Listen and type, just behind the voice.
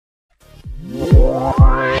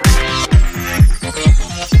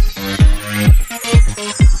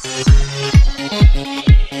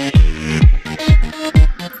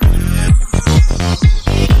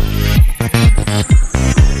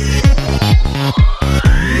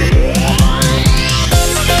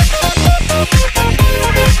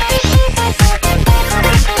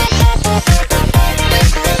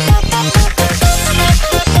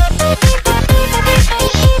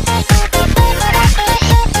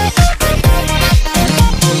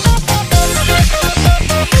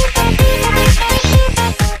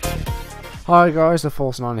Hi guys, the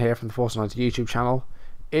Force 9 here from the Force 9 YouTube channel.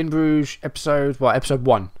 In Bruges, episode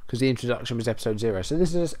 1, because the introduction was episode 0. So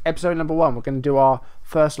this is episode number 1. We're going to do our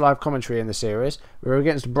first live commentary in the series. We're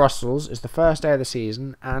against Brussels. It's the first day of the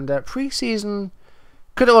season, and pre-season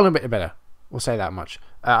could have gone a bit better. We'll say that much.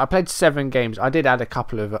 I played 7 games. I did add a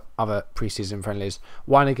couple of other pre-season friendlies.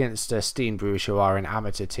 One against Steam Bruges, who are an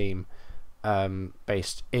amateur team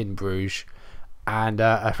based in Bruges. And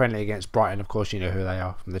a friendly against Brighton, of course, you know who they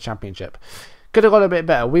are from the Championship. Could have got a bit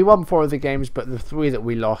better. We won 4 of the games, but the 3 that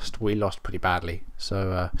we lost pretty badly.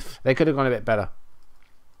 So they could have gone a bit better.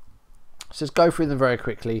 So let's go through them very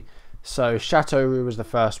quickly. So Chateauroux was the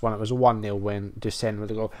first one. It was a 1-0 win. Ducen with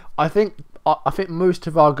a goal. I think most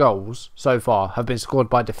of our goals so far have been scored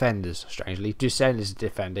by defenders, strangely. Ducen is a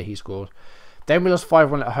defender. He scored. Then we lost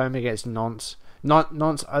 5-1 at home against Nantes.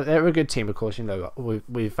 Nantes, they're a good team, of course. You know,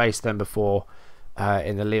 we've faced them before.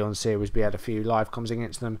 In the Lyon series, we had a few live comms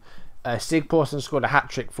against them. Stig Poulsen scored a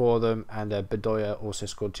hat-trick for them, and Bedoya also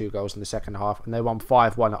scored 2 goals in the second half, and they won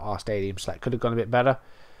 5-1 at our stadium, so that could have gone a bit better.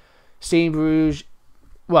 Steam Bruges,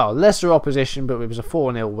 well, lesser opposition, but it was a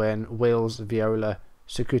 4-0 win. Wills, Viola,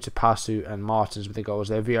 Sukuta Pasu, and Martins with the goals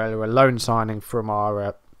there. Viola, a loan signing from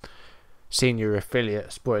our senior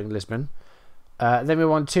affiliate, Sporting Lisbon. Then we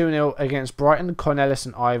won 2-0 against Brighton. Cornelis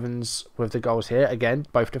and Ivans with the goals here. Again,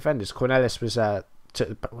 both defenders. Cornelis was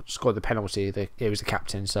scored the penalty. He was the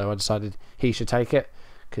captain, so I decided he should take it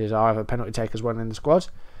because I have a penalty takers one in the squad.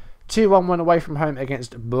 2-1 went away from home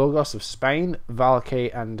against Burgos of Spain. Valky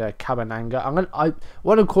and Cabananga. I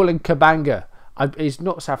want to call him Kabanga. He's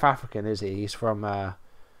not South African, is he? He's from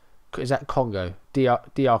is that Congo?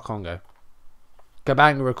 DR Congo.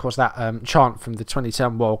 Kabanga, of course, that chant from the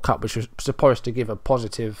 2010 World Cup, which was supposed to give a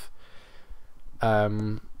positive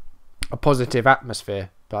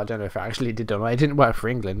atmosphere, but I don't know if it actually did or not. It didn't work for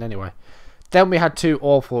England anyway. Then we had 2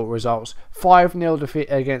 awful results: 5-0 defeat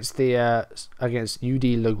against the against UD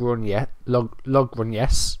Logroñés.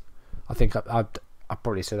 I think I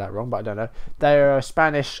probably said that wrong, but I don't know. They're a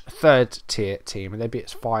Spanish third-tier team, and they beat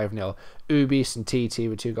us 5-0. Ubis and TT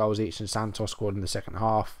with 2 goals each, and Santos scored in the second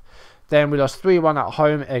half. Then we lost 3-1 at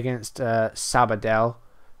home against Sabadell,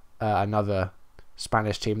 another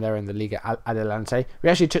Spanish team there in the Liga Adelante. We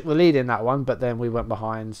actually took the lead in that one, but then we went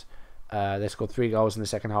behind. They scored 3 goals in the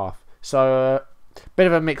second half. So, bit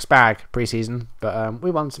of a mixed bag pre-season, but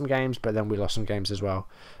we won some games, but then we lost some games as well.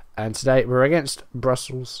 And today we're against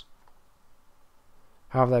Brussels.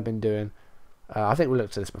 How have they been doing? I think we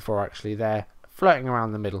looked at this before, actually. They're floating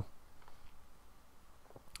around the middle.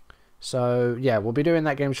 So, yeah, we'll be doing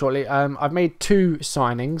that game shortly. I've made 2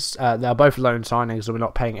 signings. They're both loan signings, so we're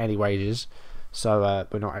not paying any wages. So,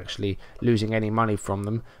 we're not actually losing any money from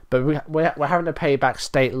them. But we're having to pay back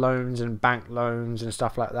state loans and bank loans and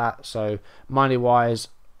stuff like that. So, money-wise,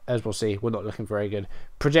 as we'll see, we're not looking very good.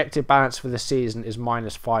 Projected balance for the season is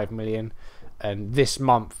minus 5 million. And this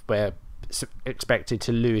month, we're expected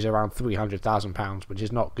to lose around £300,000, which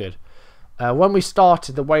is not good. When we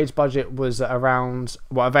started, the wage budget was around,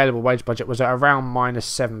 available wage budget was around minus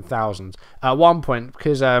 7,000 at one point,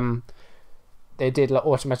 because they did like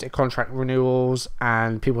automatic contract renewals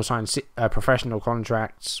and people signed professional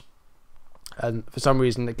contracts, and for some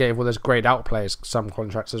reason they gave all those grayed out players some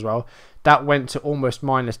contracts as well. That went to almost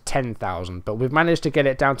minus 10,000, but we've managed to get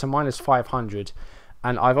it down to minus 500,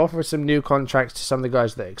 and I've offered some new contracts to some of the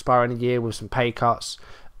guys that expire in a year with some pay cuts.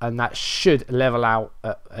 And that should level out,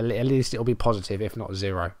 at least it'll be positive, if not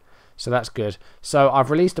 0. So that's good. So I've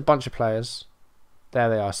released a bunch of players. There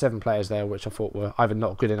they are, 7 players there, which I thought were either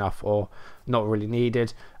not good enough or not really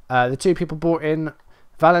needed. The 2 people brought in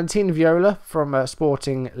Valentin Viola from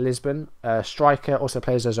Sporting Lisbon. Striker, also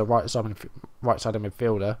plays as a right-sided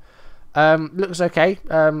midfielder. Looks okay.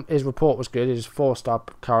 His report was good. His 4-star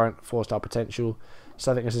current, 4-star potential.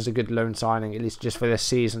 So I think this is a good loan signing, at least just for this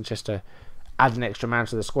season, just to add an extra man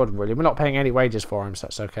to the squad. Really, we're not paying any wages for him, so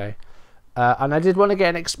that's okay. And I did want to get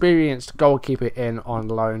an experienced goalkeeper in on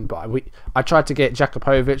loan, but I tried to get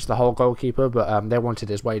Jakupovic, the whole goalkeeper, but they wanted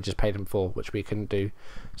his wages paid in full, which we couldn't do.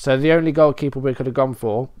 So the only goalkeeper we could have gone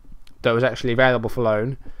for that was actually available for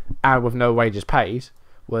loan and with no wages paid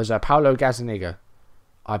was Paulo Gazzaniga.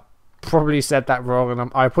 I probably said that wrong,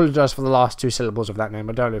 and I apologise for the last 2 syllables of that name.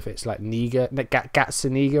 I don't know if it's like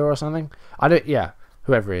Gazzaniga or something. Yeah,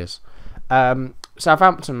 whoever he is.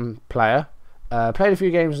 Southampton player, played a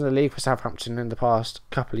few games in the league for Southampton in the past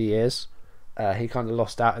couple of years. He kind of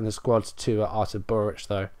lost out in the squad to Artur Buric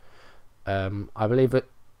though. I believe it,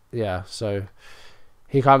 yeah, so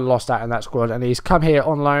he kind of lost out in that squad, and he's come here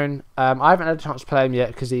on loan. I haven't had a chance to play him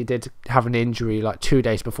yet because he did have an injury like 2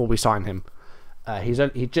 days before we signed him. He's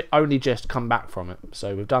only just come back from it,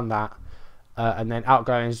 so we've done that. and then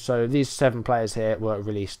outgoings. So these 7 players here were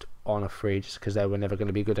released on a free just because they were never going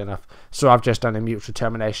to be good enough. So I've just done a mutual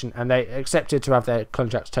termination, and they accepted to have their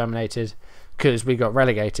contracts terminated because we got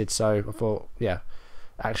relegated. So I thought, yeah,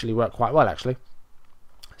 actually worked quite well actually.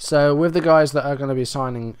 So with the guys that are going to be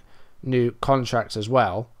signing new contracts as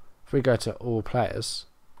well, if we go to all players,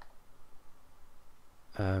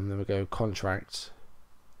 then we go contract.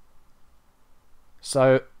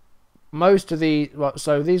 So most of the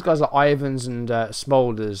so these guys are Ivans and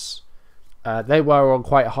Smolders. They were on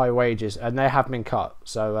quite high wages and they have been cut.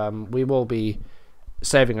 So we will be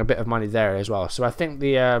saving a bit of money there as well. So I think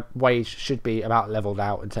the wage should be about leveled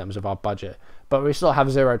out in terms of our budget. But we still have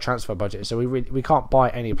 0 transfer budget, so we can't buy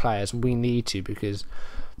any players, and we need to, because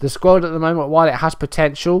the squad at the moment, while it has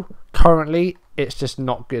potential, currently it's just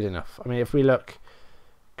not good enough. I mean, if we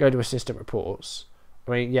go to assistant reports,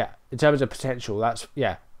 I mean, yeah, in terms of potential,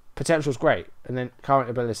 potential's great, and then current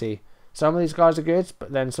ability, some of these guys are good,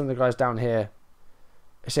 but then some of the guys down here,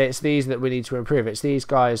 say it's these that we need to improve. It's these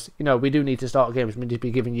guys, we do need to start games, we need to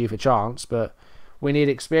be giving youth a chance, but we need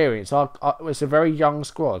experience. It's a very young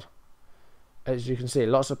squad. As you can see,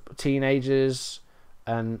 lots of teenagers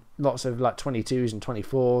and lots of like 22s and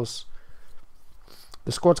 24s.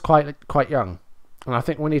 The squad's quite young, and I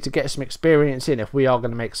think we need to get some experience in if we are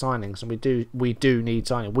going to make signings. And we do need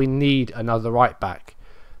signing. We need another right back,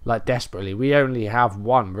 like desperately. We only have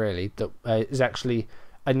one really that is actually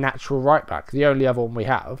a natural right back. The only other one we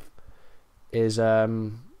have is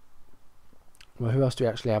well, who else do we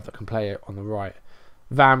actually have that can play it on the right?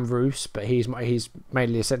 Van Roos, but he's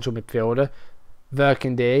mainly a central midfielder.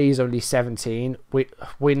 Verkendeer, he's only 17.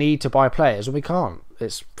 We need to buy players, and we can't.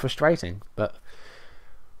 It's frustrating, but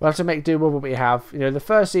we'll have to make do with what we have. The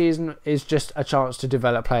first season is just a chance to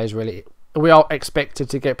develop players, really. We are expected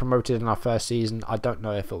to get promoted in our first season. I don't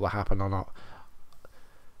know if it will happen or not.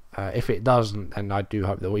 If it doesn't, then I do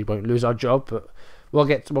hope that we won't lose our job, but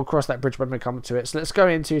we'll cross that bridge when we come to it. So let's go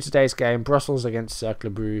into today's game, Brussels against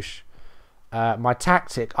Cercle Brugge. My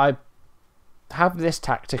tactic, I have this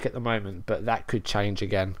tactic at the moment, but that could change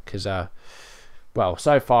again because well,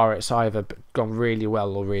 so far it's either gone really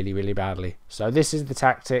well or really, really badly. So this is the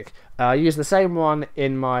tactic. I used the same one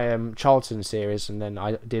in my Charlton series, and then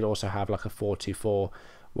I did also have like a 4-2-4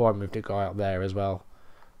 where I moved a guy up there as well.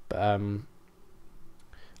 But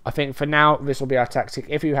I think for now this will be our tactic.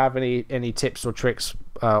 If you have any tips or tricks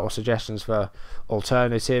or suggestions for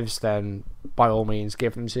alternatives, then by all means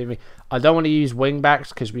give them to me. I don't want to use wing backs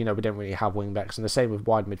because we don't really have wing backs, and the same with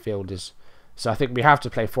wide midfielders. So I think we have to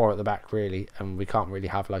play 4 at the back really, and we can't really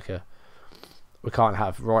have we can't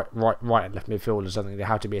have right and left midfielders. I think they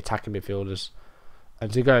have to be attacking midfielders,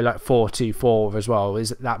 and to go like 4-2-4 as well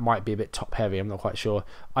that might be a bit top heavy. I'm not quite sure.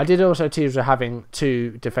 I did also tease with having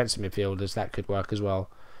 2 defensive midfielders. That could work as well.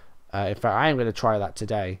 In fact, I am going to try that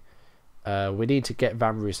today. We need to get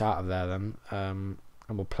Van Roos out of there then, and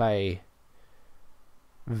we'll play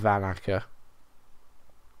Van Acker.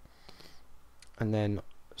 And then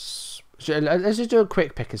let's just do a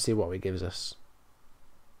quick pick and see what it gives us.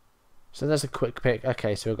 So there's a quick pick.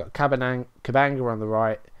 Okay, so we've got Kabanga on the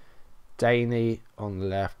right, Daney on the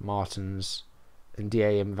left, Martins, and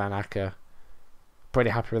DA and Van Acker.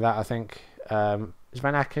 Pretty happy with that, I think. Is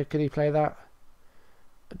Van Acker, could he play that?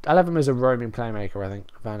 I'll have him as a roaming playmaker, I think,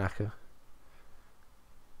 Van Acker.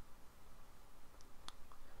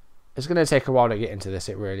 It's going to take a while to get into this,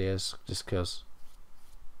 it really is, just because.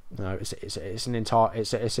 No,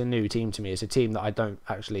 it's a new team to me. It's a team that I don't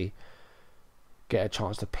actually get a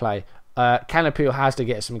chance to play. Canapil has to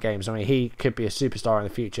get some games. I mean, he could be a superstar in the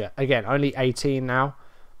future. Again, only 18 now,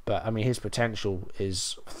 but I mean, his potential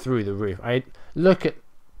is through the roof. I look at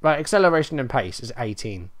acceleration and pace is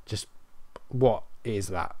 18. Just what is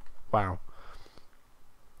that? Wow.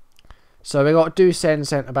 So we got Dusen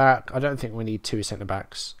centre back. I don't think we need 2 centre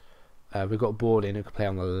backs. We've got Borden who can play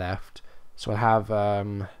on the left. So I have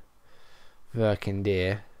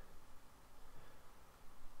Verkendeer.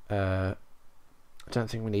 I don't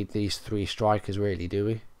think we need these 3 strikers really, do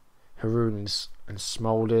we? Haroon and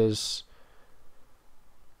Smolders.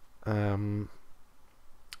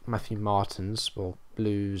 Matthew Martins will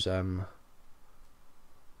lose.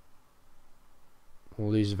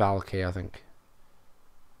 We'll lose Valky, I think.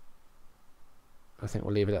 I think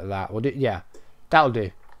we'll leave it at that. We'll do, yeah, that'll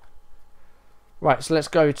do. Right, so let's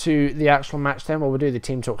go to the actual match then. Well, we'll do the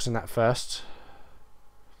team talks in that first.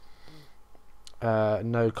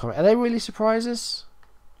 No comment. Are they really surprises?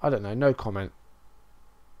 I don't know. No comment.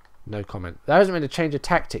 No comment. There hasn't been a change of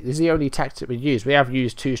tactic. This is the only tactic we use. We have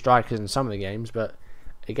used 2 strikers in some of the games, but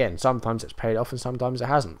again, sometimes it's paid off and sometimes it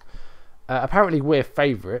hasn't. Apparently we're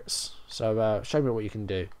favourites, so show me what you can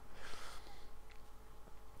do.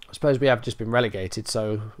 I suppose we have just been relegated,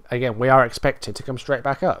 so again we are expected to come straight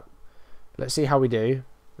back up. Let's see how we do.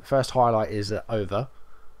 The first highlight is over.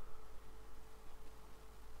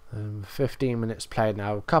 15 minutes played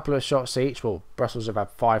now. A couple of shots each. Well, Brussels have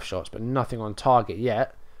had 5 shots, but nothing on target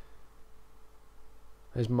yet.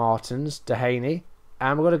 There's Martins, Dehaney,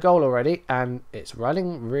 and we've got a goal already, and it's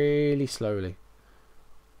running really slowly.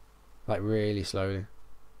 Like really slowly.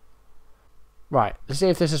 Right, let's see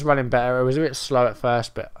if this is running better. It was a bit slow at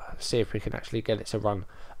first, but let's see if we can actually get it to run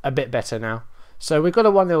a bit better now. So we've got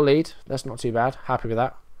a 1-0 lead. That's not too bad. Happy with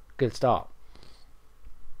that. Good start.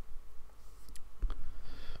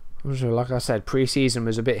 Like I said, pre-season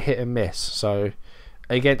was a bit hit and miss. So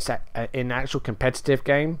against in actual competitive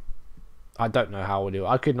game, I don't know how we'll do it.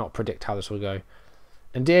 I could not predict how this will go.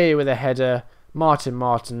 And Deer with a header,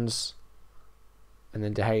 Martins, and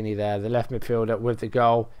then Dehaney there, the left midfielder with the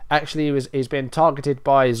goal. Actually, he's been targeted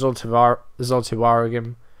by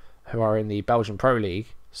Zoltwaregem, who are in the Belgian Pro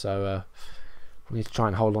League. So we need to try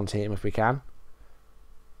and hold on to him if we can.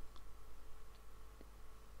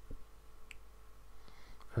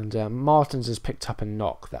 And Martins has picked up a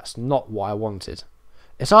knock. That's not what I wanted.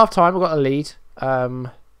 It's half time. We've got a lead.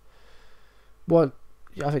 Well,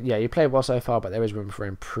 I think you played well so far, but there is room for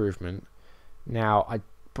improvement. Now I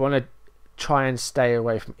want to try and stay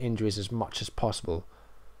away from injuries as much as possible.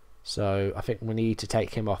 So I think we need to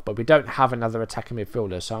take him off, but we don't have another attacking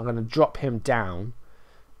midfielder, so I'm going to drop him down,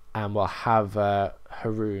 and we'll have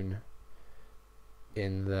Haroun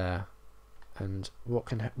in there. And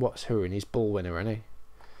what's Haroun? He's ball winner, isn't he?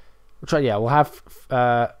 We'll try. Yeah, we'll have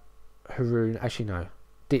Haroun. Actually, no,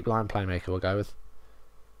 deep line playmaker. We'll go with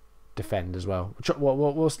defend as well.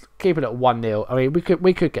 We'll keep it at 1-0. I mean,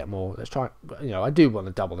 we could get more. Let's try. I do want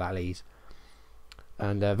to double that lead.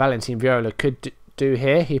 And Valentin Viola could do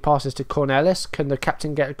here. He passes to Cornelis. Can the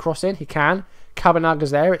captain get a cross in? He can. Cabanaga's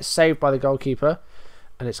there. It's saved by the goalkeeper.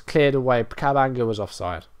 And it's cleared away. Kabanga was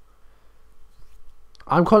offside.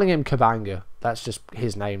 I'm calling him Kabanga. That's just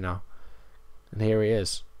his name now. And here he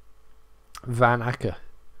is. Van Acker.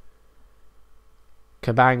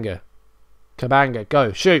 Kabanga. Kabanga.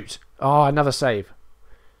 Go. Shoot. Oh, another save.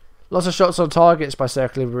 Lots of shots on targets by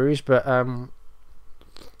Cercle Brugge, but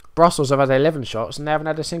Brussels have had 11 shots and they haven't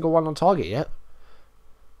had a single one on target yet.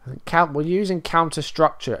 We're using counter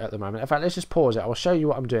structure at the moment. In fact, let's just pause it. I will show you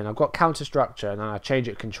what I'm doing. I've got counter structure and then I change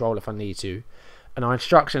it to control if I need to. And our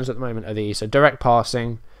instructions at the moment are these. So direct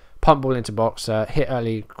passing, pump ball into box, hit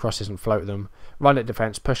early crosses and float them, run at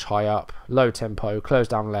defence, push high up, low tempo, close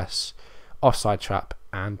down less, offside trap,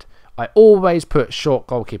 and I always put short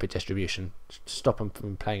goalkeeper distribution. Stop them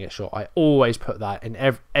from playing it short. I always put that in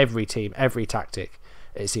every team, every tactic.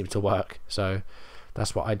 It seems to work. So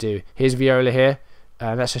that's what I do. Here's Viola here.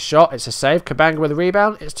 And that's a shot. It's a save. Kabanga with a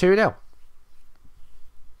rebound. It's 2-0.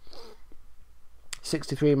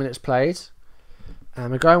 63 minutes played.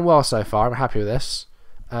 And we're going well so far. I'm happy with this.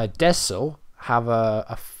 Dessel have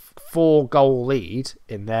a 4-goal lead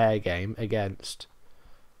in their game against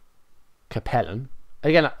Capellen.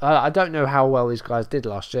 Again, I don't know how well these guys did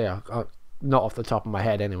last year. Not off the top of my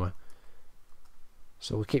head anyway.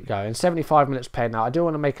 So we'll keep going. 75 minutes played now. I do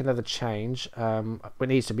want to make another change. It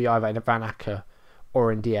needs to be either in Van Acker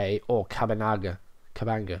or in DA or Kabanga.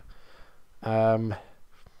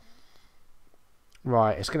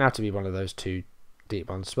 Right, it's going to have to be one of those two deep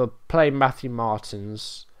ones. We'll play Matthew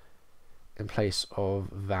Martins in place of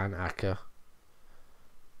Van Acker.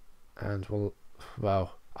 And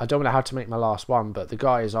well, I don't know how to make my last one, but the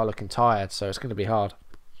guys are looking tired, so it's going to be hard.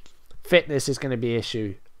 Fitness is going to be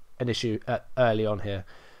an issue early on here,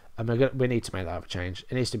 and we need to make that change.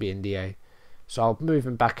 It needs to be in DA, so I'll move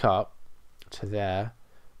him back up to there.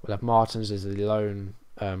 We'll have Martins as the lone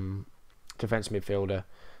defence midfielder,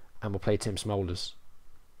 and we'll play Tim Smolders.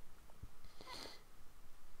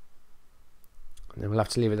 And then we'll have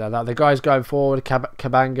to leave it there. The guys going forward,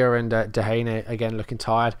 Kabanga and Dehaney again looking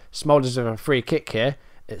tired. Smolders with a free kick here.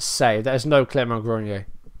 It's saved. There's no Clement Grenier.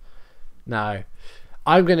 No.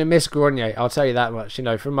 I'm going to miss Grenier, I'll tell you that much.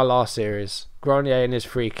 From my last series, Grenier and his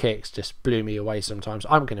free kicks just blew me away sometimes.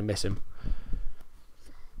 I'm going to miss him.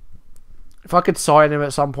 If I could sign him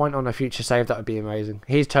at some point on a future save, that would be amazing.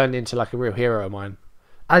 He's turned into like a real hero of mine.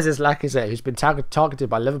 As is Lacazette, who's been targeted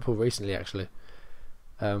by Liverpool recently, actually.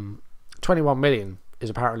 21 million is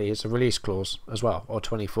apparently his release clause as well, or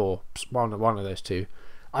 24. One of those two.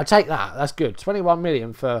 I'd take that. That's good. 21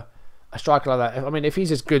 million for a striker like that. I mean, if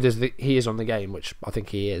he's as good as he is on the game, which I think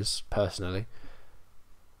he is, personally.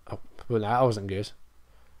 Oh, well, no, that wasn't good.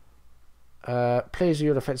 Please do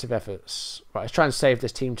your defensive efforts. Right, let's try and save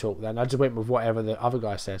this team talk then. I just went with whatever the other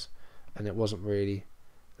guy says, and it wasn't really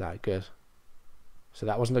that good. So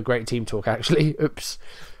that wasn't a great team talk, actually. Oops.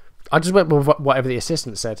 I just went with whatever the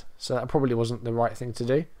assistant said, so that probably wasn't the right thing to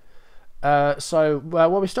do.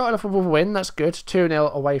 We started off with a win. That's good.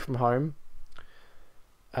 2-0 away from home.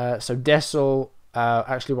 So Dessel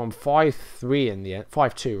actually won 5-3 in the end.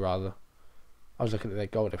 5-2 rather. I was looking at their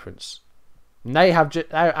goal difference. And they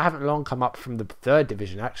haven't long come up from the 3rd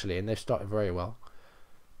division actually, and they've started very well.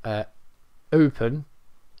 Open.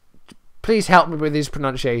 Please help me with these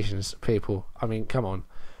pronunciations, people. I mean, come on.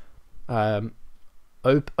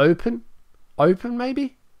 Open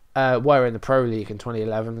maybe. Were in the Pro League in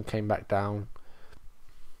 2011 and came back down.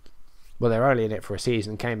 Well, they're only in it for a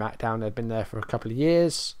season, came back down. They've been there for a couple of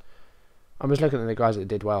years. I'm just looking at the guys that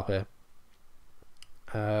did well here.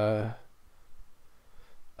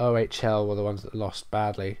 OHL were the ones that lost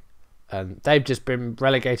badly, and they've just been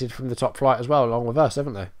relegated from the top flight as well, along with us,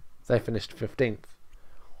 haven't they? They finished 15th.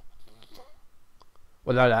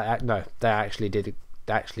 Well, no, they actually did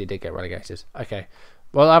get relegated. Okay,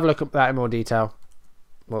 well, I'll have a look at that in more detail.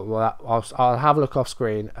 I'll have a look off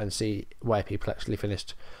screen and see where people actually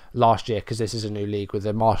finished last year, because this is a new league with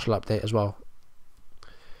a Marshall update as well.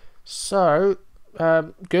 So,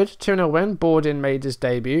 good. 2-0 win. Borden made his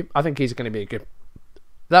debut. I think he's going to be a good...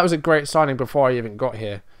 That was a great signing before I even got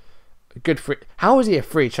here. A good free... How is he a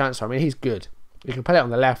free transfer? I mean, he's good. You can play it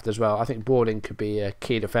on the left as well. I think Borden could be a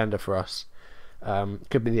key defender for us.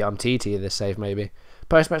 Could be the Umtiti of this save, maybe.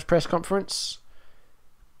 Post-match press conference.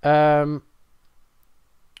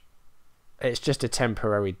 It's just a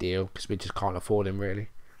temporary deal because we just can't afford him, really.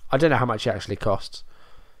 I don't know how much it actually costs.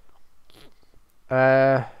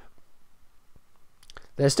 There's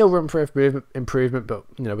still room for improvement, but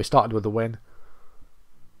you know, we started with a win.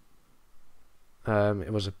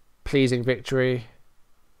 It was a pleasing victory.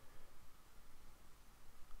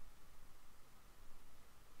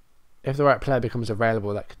 If the right player becomes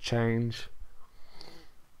available, that could change.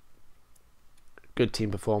 Good team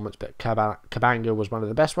performance, but Kabanga was one of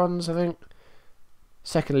the best ones, I think.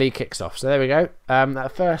 Second league kicks off. So there we go.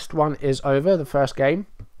 That first one is over, the first game.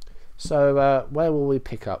 So where will we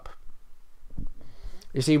pick up?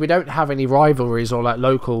 You see, we don't have any rivalries or like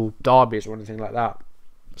local derbies or anything like that.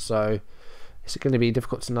 So it's going to be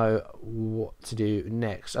difficult to know what to do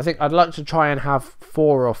next. I think I'd like to try and have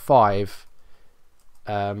 4 or 5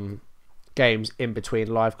 games in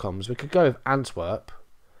between live comms. We could go with Antwerp.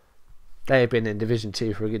 They have been in Division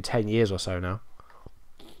 2 for a good 10 years or so now.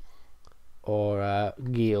 Or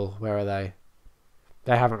Giel, where are they?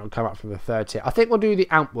 They haven't come up from the 3rd tier. I think we'll do the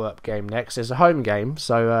Antwerp game next. It's a home game,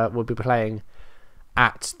 so we'll be playing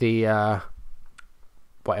at the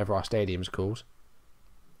whatever our stadium's called.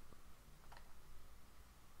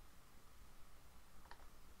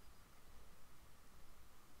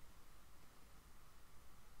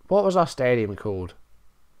 What was our stadium called?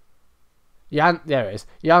 There it is.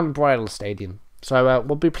 Jan Bridal Stadium. So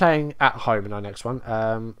we'll be playing at home in our next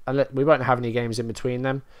one. We won't have any games in between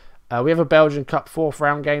them. We have a Belgian Cup 4th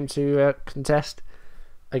round game to contest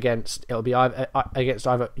against. It'll be against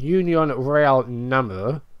either Union Real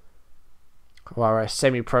Namur, who are a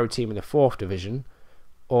semi-pro team in the 4th division,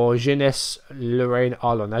 or Jeunesse Lorraine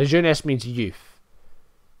Arlon. Now, Jeunesse means youth,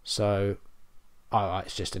 so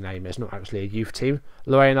it's just a name. It's not actually a youth team.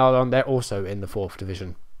 Lorraine Arlon, they're also in the 4th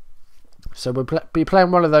division. So we'll be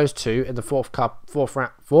playing one of those two in the fourth round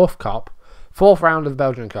of the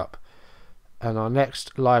Belgian Cup. And our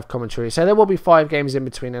next live commentary. So there will be 5 games in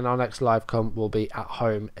between, and our next live com will be at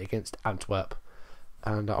home against Antwerp.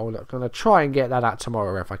 And I'm going to try and get that out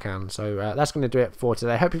tomorrow if I can. So that's going to do it for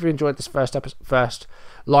today. I hope you've enjoyed this first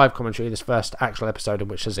live commentary, this first actual episode in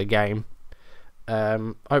which is a game.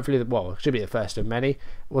 Hopefully, it should be the first of many.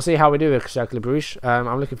 We'll see how we do with Cercle Brugge.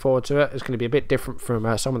 I'm looking forward to it. It's going to be a bit different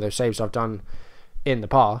from some of those saves I've done in the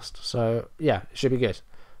past. So yeah, it should be good.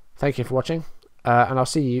 Thank you for watching, and I'll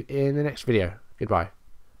see you in the next video. Goodbye.